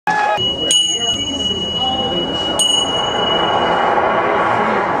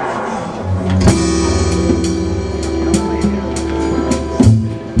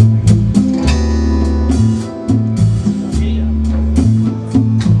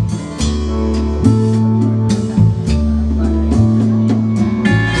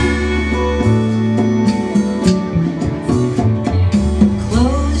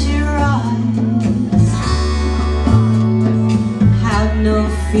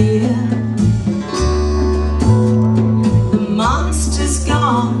fear. The monster's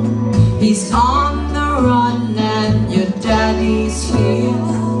gone, he's on the run, and your daddy's here.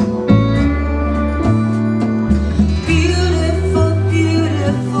 Beautiful,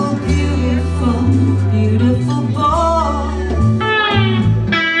 beautiful, beautiful, beautiful boy.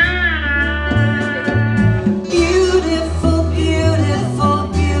 Beautiful, beautiful,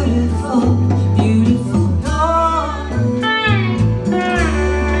 beautiful, beautiful boy.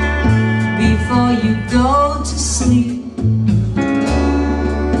 Before you go to sleep,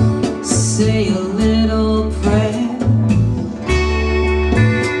 say a little prayer.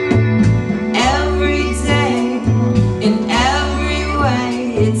 Every day, in every way,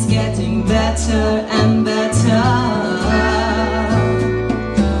 it's getting better and better.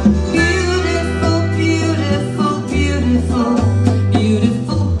 Beautiful, beautiful, beautiful,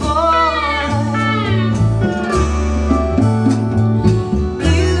 beautiful boy.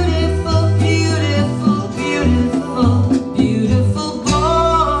 Beautiful, beautiful, beautiful, beautiful boy.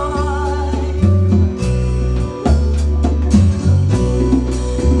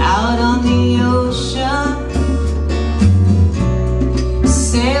 Out on the ocean,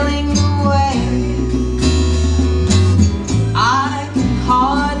 sailing away, I can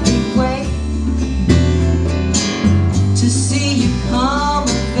hardly wait to see you come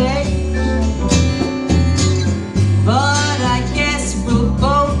of age. But I guess we'll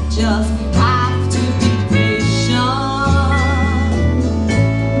both just have to be patient,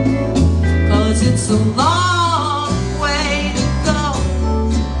 'cause it's a long way to go,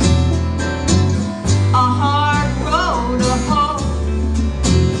 a hard road to hoe.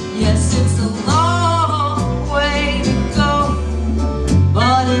 Yes, it's a long way to go,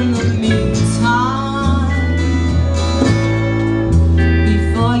 but in the meantime,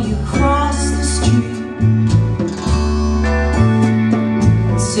 before you cross the street,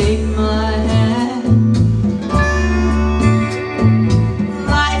 take